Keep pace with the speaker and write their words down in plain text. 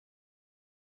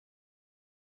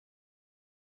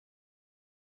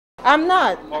I'm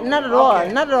not. Okay. Not at all.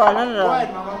 Okay. Not at all. Not at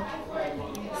all.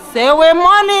 Say we're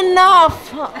money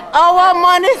enough. Our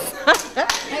money.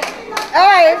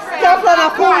 Hey, stop on a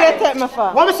pool you take me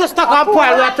for. What is the stuck on pool? We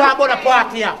are talking about the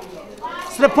party here.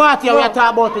 It's the party we are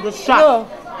talking about, the shot.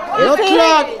 You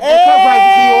Claude,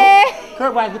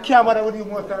 Kirk, the camera with you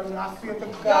more time. I see it. Yo,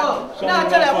 now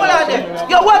tell them, hold on there.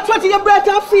 Yo, what 20 your breath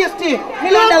and face thing? $1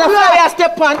 million fire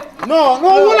step on. No,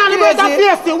 hold on the breath and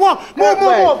face thing.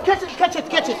 Move. Catch it.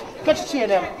 Catch it chain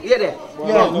them. Yeah, there.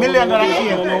 Yeah, $1 million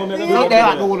chain.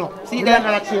 See there? $1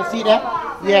 million chain. See there?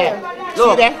 Yeah.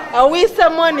 See there? Are we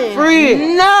some money?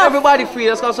 Free. No. Everybody free.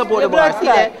 Let's go support the boy. See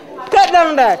there? Cut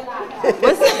down that.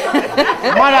 Listen.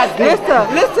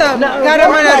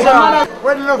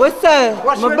 What's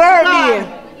up? My birthday.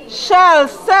 Shall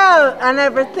sell and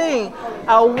everything.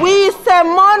 We say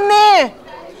money.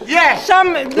 Yeah.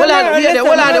 Hold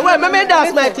on. Wait, let me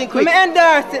endorse my thing quick. Let me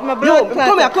endorse it, my blood.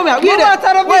 Come here. Wait,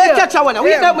 catch that one.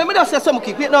 Let me just say something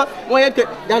quick. Wait, no. When you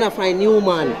down and find new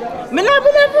man. Me never.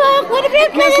 What the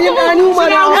big man? New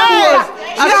man.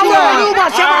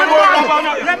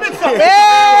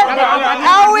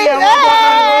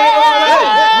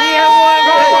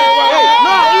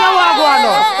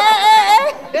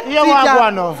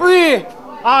 Free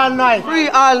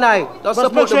all night. Just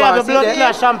support the bar. The blood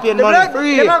class champion money.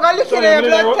 Free. You're not going to lick your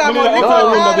blood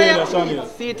class.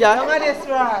 See it, yeah? Look at this,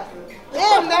 right?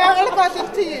 Yeah, I'm look at the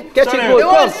teeth. Catch it good.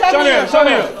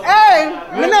 Chanel. Hey,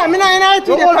 me not in it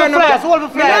to the front of that.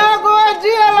 Me not go to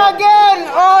jail again.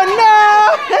 Oh no.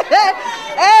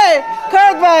 Hey,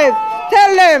 Kirk Vibe,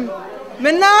 tell them.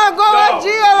 Me not go to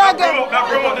jail again. Now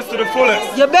promote this to the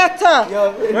fullest. You better.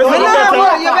 You better.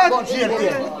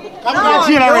 I'm going to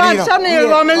jail already. Chanel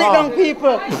going to lick down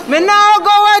people. Me not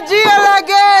go to jail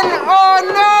again. Oh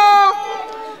no.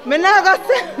 Me not go to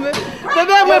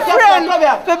be my friend.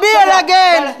 To be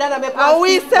again. And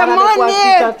we say money.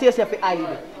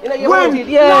 When?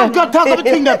 Yeah. Don't talk about the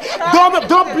thing them. Don't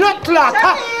blood clot.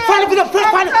 Find the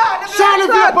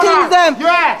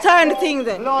things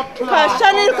them. Because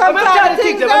Chanel come talk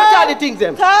the things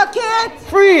them. Talk it.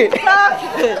 Free. Talk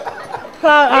it.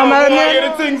 I'm going to hear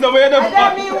the things that we're I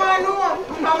don't mean one more.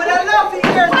 I'm going to love to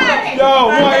hear it.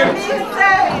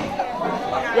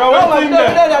 Yo, what's in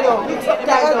there?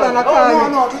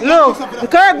 Look,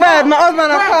 Kirk Bad, my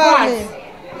husband called me.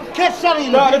 Catch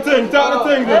Shani. Talk the thing.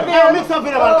 Mix up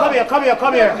in the one.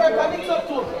 Come here.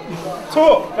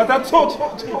 Two. That's a two.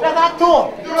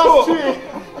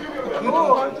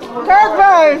 Kirk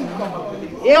Bad.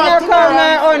 You not call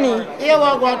my honey.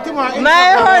 My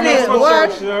honey.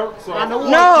 What?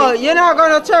 No, you're not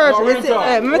going to church.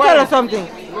 Let me tell you something.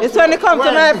 It's when you come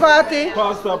to my party.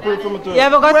 You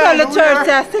ever got to tell the church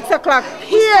at 6 o'clock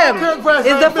p.m.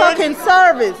 It's the fucking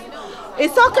service.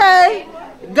 It's okay.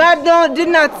 God did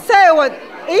not say what.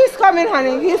 He's coming,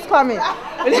 honey. He's coming.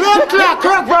 Blood clot,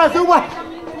 Kirk Bryce, what?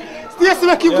 Stacey,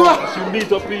 make you go. She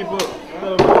beat up people.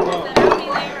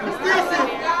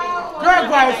 Kirk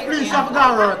Bryce, please, I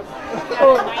forgot her.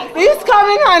 He's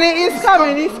coming, honey. He's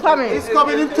coming. He's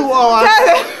coming in 2 hours.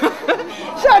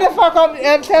 Shut the fuck up,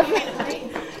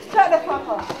 Shut the fuck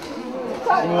up.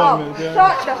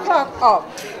 Shut the fuck up.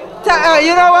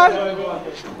 You know what?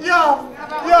 Yo,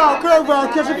 Kirk Bryce,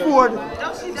 catch the food.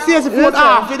 See the food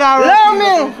off. Love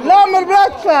me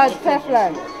blood clot,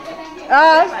 Teflon.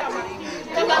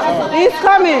 He's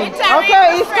coming.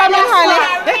 Okay, he's coming,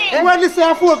 honey. When this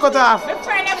food cut off?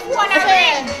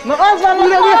 My husband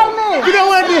will call me. You know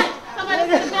when this?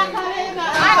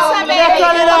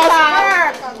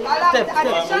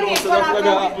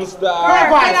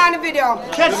 Get on the video.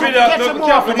 Catch some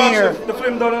more for here. The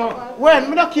film done now. When?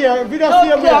 Me not care. Video see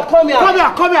me. Come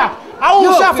here. I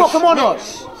won't share for come on.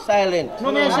 Silent.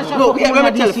 Look,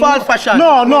 let me tell you, fall fashion.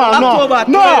 No.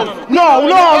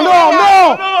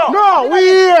 We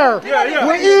here.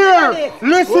 We here.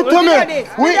 Listen to me.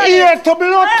 We here to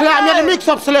blood clot. Me the mix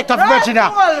up selector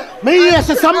Virginia. Me here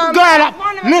say some girl.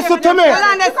 Listen to me.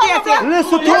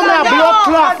 Listen to me. Blood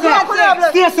clot.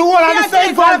 Stacey wall on the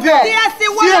side valve here.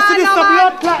 Stacey this the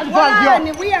blood clot valve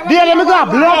here. There me got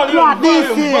blood clot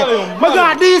this here. Me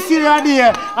got this here and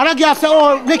there. And I guess say,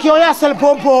 oh, Nicky, oh, you sell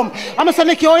pom. I'm say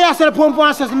Nicky, oh, you sell pom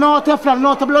and says no Teflon,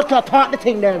 no to blood clot. Talk the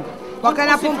thing then. What kind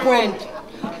of pom?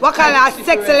 What kind of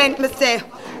sexcellent me say?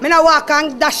 Me na walk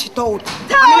and dash it out.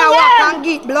 Me na walk and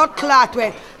get blood clot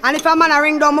way. And if a man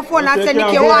ring down my phone and say,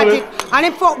 Nicky, you want it, and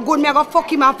him fuck good, me I go fuck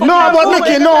him and fuck him. No, but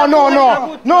Nicky,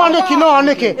 no,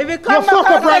 Nicky. You fuck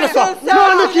up, brother, sir.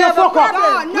 No, Nicky, you fuck up.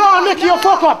 No, Nicky, you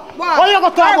fuck up. What you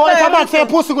gonna talk about if a man say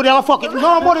pussy good, you gonna fuck it?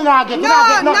 Nobody not get.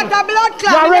 No, not a blood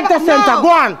clot. You rent a center, go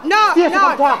on. No.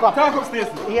 Talk up,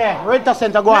 Stacey. Yeah, rent a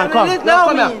center, go on, come. Let me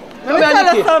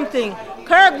tell you something.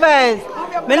 Kirk Vines,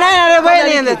 me not have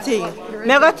the in the thing.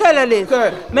 Me go tell you this.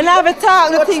 Me not have to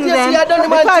talk the thing then.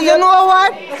 Because you know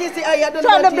what?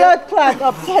 Turn the blood clot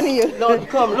up, telling you. Lord,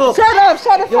 come, look. Shut up,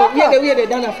 shut the fuck up.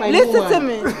 Listen to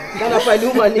me. Donna find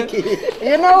woman, Nicky.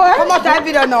 You know what? Come out that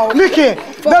video now. Nicky,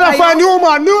 Donna find new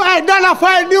man, Donna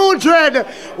find new dread.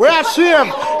 We are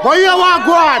shame. But you want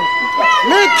go on.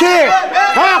 Nicky,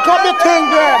 talk up the thing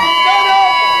there.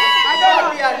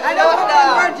 I don't know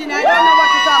virgin, I don't know what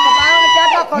to talk about.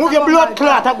 Move your blood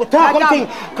clot, I go talk on thing.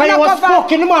 Because you was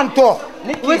fucking man too.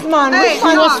 Which man?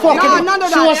 She was fucking.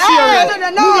 She was serious.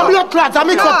 Move your blood clot, it's a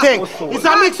mix up thing. It's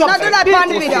a mix up. Don't do that on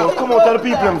the video. Come out to the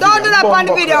people. Don't do that on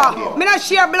the video. Me not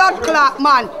share blood clot,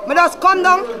 man. Me just come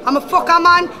down, I'm a fucker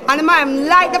man, and the man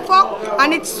like the fuck,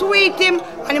 and it sweet him,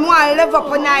 and him want to live up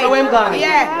a night. So him gone?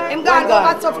 Yeah, him gone.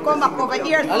 Over stuff come back over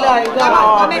here. So Allah, him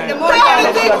gone. come make the money. I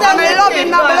love him,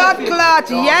 my blood clot.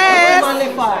 Yes.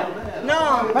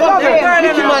 No.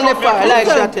 Nicky man left fire, like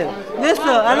that. Listen,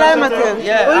 I like myself.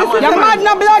 Yeah. Your man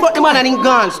no blood. Fuck the man and him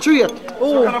gone, straight.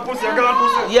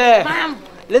 Yeah.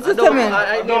 Listen to me.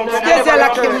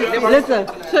 Listen,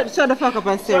 shut the fuck up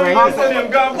and say right here.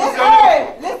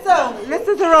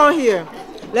 Listen to around here.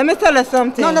 Let me tell you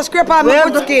something. No, scrape on my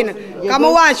good skin. Come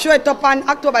on, show it up on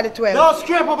October the 12th. No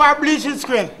scrape up our bleaching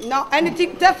screen. No,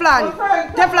 anything Teflon.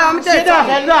 Teflon, I'm telling you.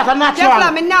 That's natural.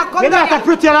 Teflon, me not come down. You're not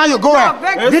pretty and you go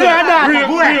ahead. Video that.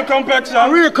 Real complexion.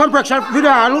 Real complexion.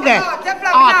 Video, look there. Teflon,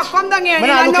 me not come down here. You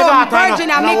know, virgin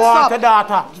and mix up.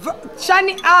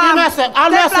 Shani,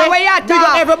 Teflon, where you at? Big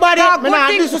up everybody. Me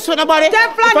not disrespect nobody.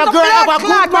 Teflon, the blood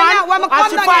clot. When I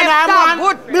come down here, stop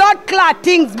good blood clot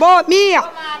things about me.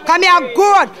 Come here,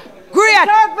 good, great,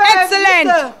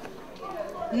 excellent.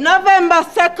 November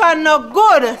 2nd, no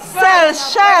good. Sell,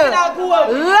 shell,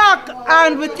 lock,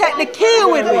 and we take the key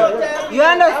with me. You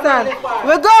understand?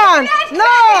 We're gone. No.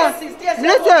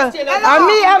 Listen, and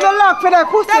me have a lock for that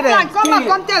pussy there. Come back,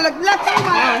 come tell. Let's see,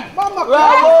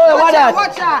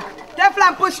 watch her.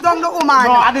 Teflon push down the woman.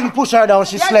 No, I didn't push her down.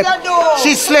 She slipped.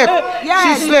 She slipped.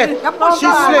 Yes. She slipped. You push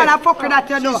down the woman and fuck her that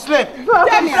you do. She slipped.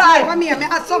 Teflon, come here. Me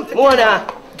ask something.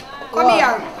 Come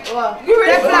here. Teflon.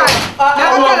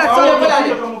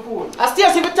 I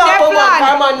still see the top of one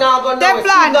car man now gone now. She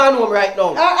gone home right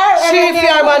now. She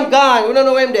fear man gone. We don't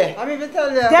know him there. I'm even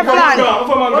telling you. Teflon.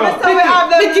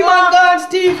 Nicky man gone,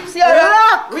 Steve. See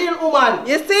her real woman.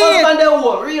 You see husband the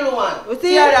home, real woman.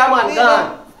 See her man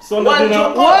gone. Sunday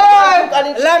dinner.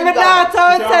 Let me dance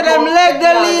out and them leg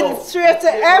the lead straight to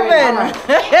heaven.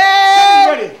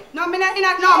 No, me not in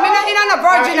a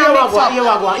virgin and mix up.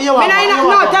 No,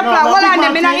 Teflon, hold on there.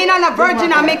 Me not in a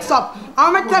virgin and mix up.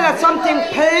 I'm gonna tell you something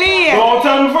clear. Don't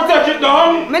tell me to take it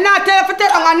down. Me not tell you to take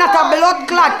it down. I'm not a blood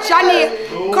clot, Johnny.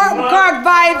 Kirk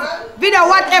vibe, video,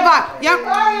 whatever. Yeah.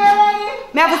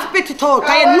 Me have to spit it out,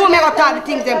 cause you know me gonna talk the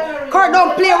things them. Kirk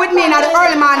don't play with me in the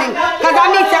early morning, cause I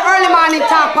meet the early morning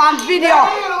talk on video.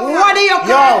 What do you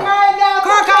Kirk?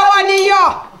 Kirk, what do you?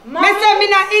 Me say me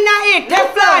not in it,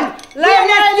 Teflon.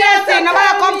 Let's say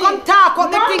nobody come talk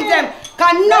about the things them.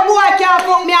 Cause no boy can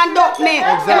fuck me and duck me.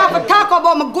 Them have to talk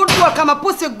about my good work and my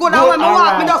pussy good. And when me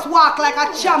walk, me just walk like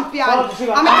a champion. I'm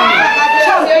like a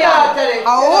champion.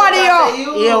 What do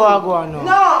you? Here we go on now.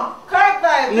 No, Kirk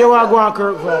vibe. Here we go on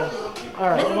Kirk vibe.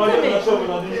 Alright. Wendy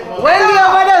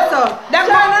over there, sir. Them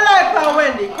kind of life on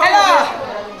Wendy. Hello.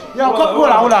 Yo,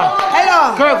 hold on.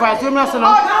 Hello. Kirk vibe, see me now?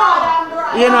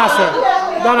 You know what I say?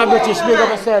 Donna British, big up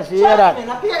yourself, you hear that?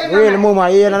 Real mama,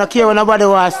 you hear that? I don't care what nobody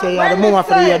wants to say, you're the mama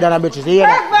for the year, Donna British, you hear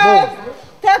that?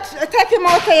 Take him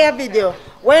out of your video.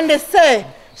 When they say,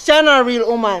 she's not a real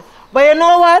woman. But you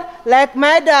know what? Like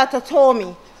my daughter told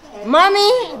me,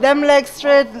 Mommy, them legs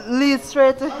lead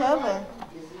straight to heaven.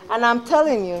 And I'm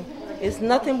telling you, it's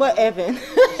nothing but heaven.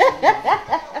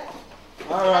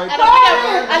 Alright.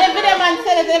 And the video man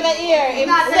said it every year. He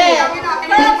said,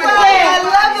 I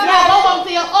love you. Go home to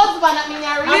your husband. I mean,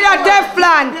 you're real. Video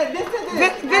Teflon.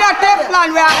 Video Teflon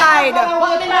where I hide.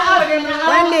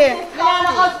 Wendy.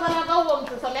 husband I go home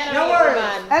to, so I don't know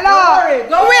man. Hello.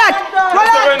 Go wait.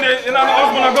 Wendy, you know the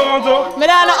husband I go home to? Me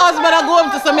don't know husband I go home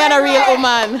to, so me a real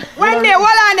woman. Wendy, hold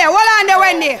on there,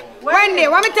 Wendy. Wendy,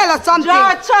 let me tell you something.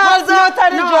 Draw Charles out of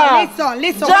the draw.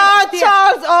 Listen. Draw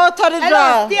Charles out of the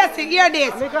draw. Hello, Stacey, hear this.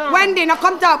 Wendy, now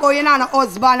come talk about you know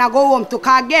husband I go home to,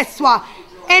 cause guess what?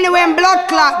 anyway, blood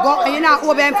clot go, and you not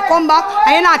over him to come back,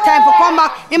 and you not time for come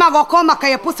back, he might go come back and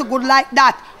your pussy good like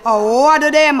that. Oh, what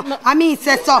do them? I mean,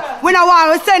 say so. We don't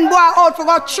want to send boy out for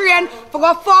go train, for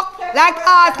go fuck, like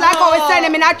us, like how we send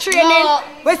them in a training. No.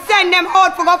 We send them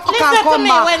out for go fuck and come back. Listen to me,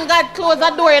 when God close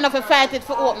the door, you have to fight it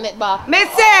for open it back. Me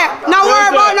say, no worry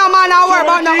about no man, no worry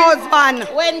about no husband.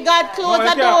 When God close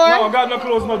the door. No, God no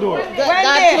close no door.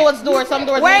 God close door, some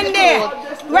doors when they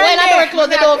close. When a door close,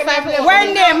 the door fight for you.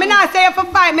 When they, me not say for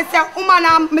fight, me say woman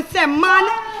and me say man.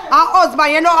 And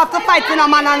husband, you don't have to fight with a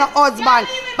man and a husband.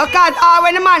 Because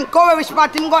when the man come with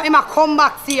spot, him a come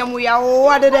back same way.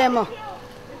 What of them?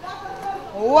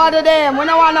 What of them? We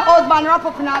don't want a husband wrap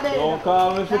up in a day. Don't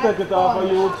call me if you take it off of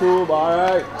YouTube,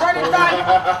 alright? Turn on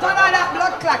that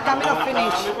blood clot, I'm not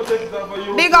finished.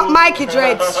 Big up Mikey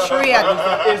Dread, straight.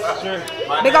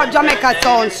 Big up Jamaica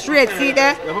Sound, straight, see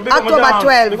there? October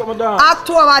 12.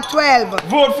 October 12.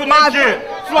 Vote for Nikki.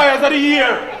 Flyers of the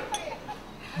year.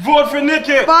 Vote for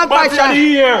Nikki. Battery of the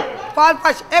year.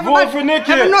 Everybody, vote for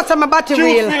Nikki. Everybody knows I'm a battery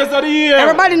real. Face of the year.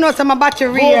 Everybody knows I'm a battery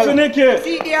real. Vote for Nikki.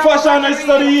 Fashionist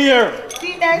of the year.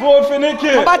 See there? Vote for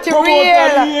Nikki. My battery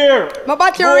real. My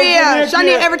battery real.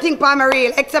 Shani, everything for me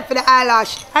real except for the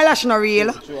eyelash. Eyelash not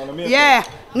real. Yeah.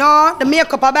 No, the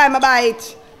makeup I buy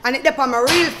it. And it depends on my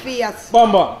real face.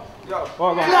 Bamba. Talk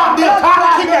up! We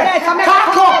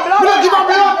don't give a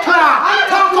blood clot!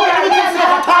 Talk up! Everything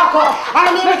says talk up!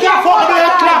 I mean, we can't fuck the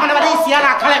blood clot whenever they see and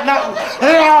I collect nothing.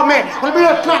 Hell, man! The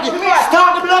blood clot!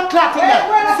 Start the blood clot in there!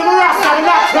 It's the rest of the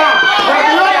blood clot!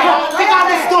 Take out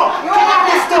this door! Take out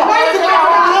this door! Take out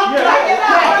the blood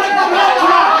clot! Blood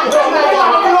clot!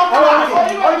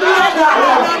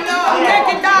 Take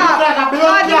it down!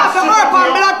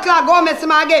 Blood clot go miss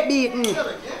him and get beaten.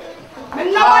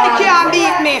 Nobody can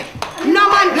beat me.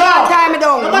 No man can tie me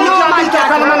down. No man can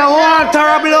tie me down. I want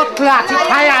a blood clot. You're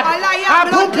tired.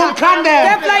 I pum can them.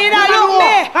 Definitely you don't look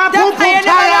me. Definitely you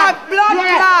don't have blood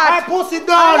clot. I pussy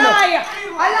down.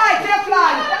 I like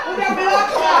Teflon. With the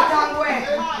blood clot and way.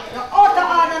 The outer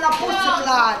hand and a pussy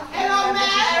clot. Hello,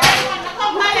 man.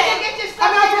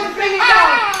 I'm not going to bring it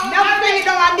down. Never bring it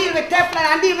down and deal with Teflon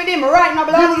and deal with him right now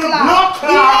blood clot.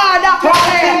 Yeah, that's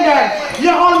what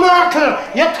you're all miracle.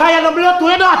 You're tired of blood to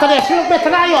your daughter there. She look better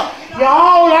than you. You're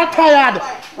all tired.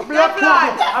 Blood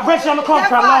clot. I bet you come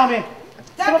from, Mommy.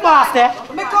 To the boss there.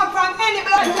 Me come from any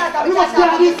blood clot. You must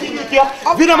get this thing here.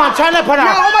 Video man, try to put her.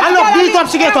 I love beat up,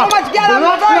 she get up. Blood clot.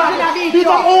 Beat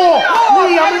up. Oh,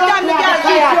 me, I'm blood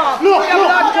clot. Look there.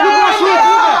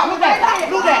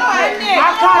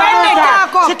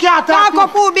 She can't talk up.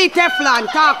 Who beat Teflon?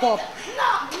 Talk up.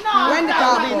 When the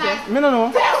talk up? Me no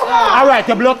know. Alright,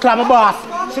 the blood clot, my boss.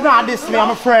 She not diss me,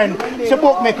 I'm a friend. She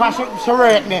book me because she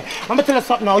rate me. I'm going to tell you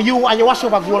something now. You and you wash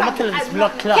over gold. I'm going to tell you this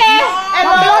blood clot. Hey,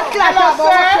 blood clot,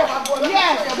 sir.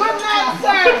 Yes, good night,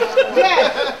 sir.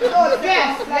 Yes. Tell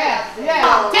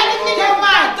it to your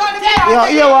man.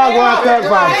 Yo, you want to go and take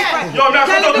advice. Yo, no,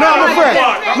 I'm a friend.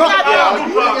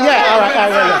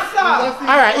 Yeah,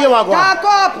 alright, you want to go. Talk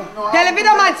up. Tell the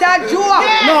video man say Jew.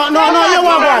 No, you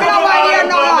want to go.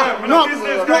 No,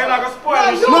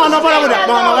 bother with that.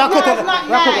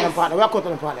 No, we are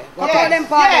cutting them party.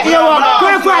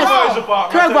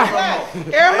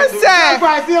 Hear me say,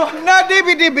 no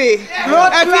dibby.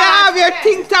 If you have your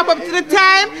thing top up to the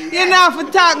time, you don't have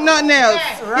to talk nothing else.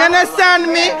 You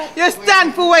understand me? You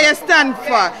stand for what you stand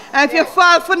for. And if you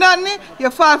fall for nothing, you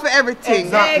fall for everything.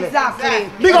 Exactly.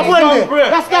 Big up Wendy.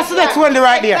 That's the next Wendy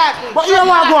right there. But you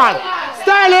want to go on.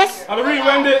 Stylist. Are the real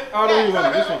Wendy? Or the real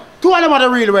Wendy? This one. Two of them are the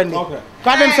real Wendy. Okay.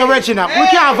 Because them so original. We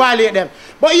can't violate them.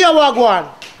 But you want to go on.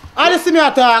 I just see me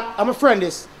talk. I'm a friend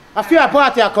this. I feel a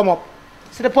party come up.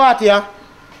 See the party here?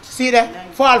 See there?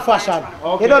 Fall fashion.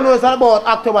 Okay. You don't know it's about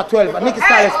October 12th. A Nicky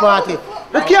Stylist party.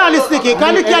 We can't listen to it.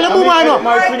 Can Nicky have the woman up?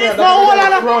 No, hold on.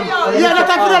 Yeah,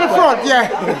 that's in the front. Yeah.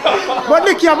 But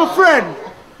Nicky, I'm a friend.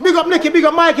 Big up Nicky, big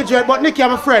up Mikey Dread, but Nicky,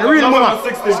 I'm a friend. Real woman.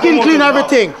 Skin clean,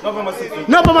 everything. November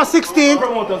 16th.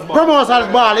 Promoters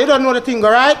ball. You don't know the thing,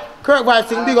 alright? Kirk Vibe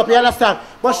thing, big up, you understand?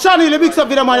 But Shani, the big up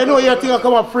with the man, you know your thing will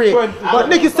come up free. But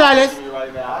Nicky Stylist,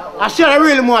 I share a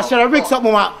real woman, I share a big up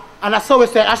woman. And that's how we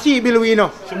say, I see you, Bill, you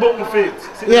know. She book my feet.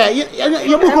 Yeah,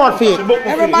 you book on feet.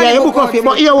 Yeah, you book on feet.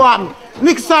 But here what?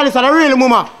 Nicky Stylist is a real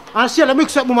woman. And she had a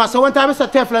mix up woman. So one time I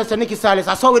said Teflon and Nicky Stylist,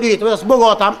 that's how we do it. We just bug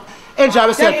out and enjoy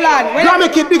yourself. Grab me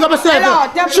kid, big up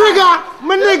yourself. Trigger,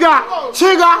 my nigga.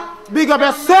 Trigger, big up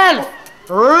yourself.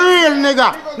 Real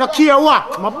nigga. No care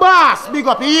what. My boss, big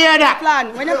up. You hear that?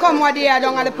 When you come one day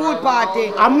down at the pool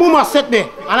party. And mama set me.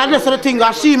 And I listen to the thing,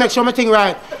 and she make sure my thing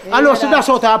right. I know she dash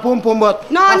out her pum pum,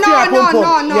 but no.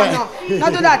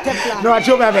 Not do that, Teflon. No, I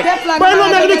joke about it. But you know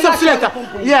me the mix-up selector.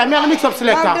 Yeah, me the mix-up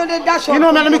selector. You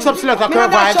know me the mix-up selector,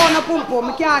 Kirk Vibes. Me dash on a pum pum,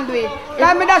 I can't do it.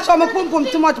 Like me dash on my pum pum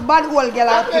too much bad old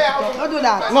girl. Don't do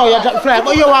that. No, you're just fly,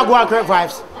 but you want to go on Kirk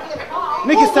Vibes.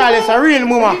 Nikki Style is a real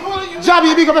mama.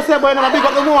 Jabby big up yourself, boy, and big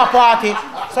up the mama party.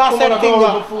 So I said thing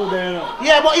up.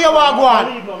 Yeah, but you want to go on.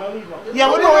 Yeah,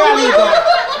 we know where you leave.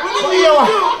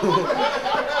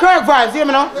 Kirk Vibes, hear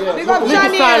me now? Big up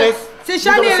Shani. See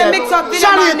Shani the mix up.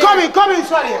 Shani, come in,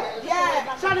 Shani.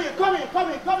 Yeah. Shani, come in.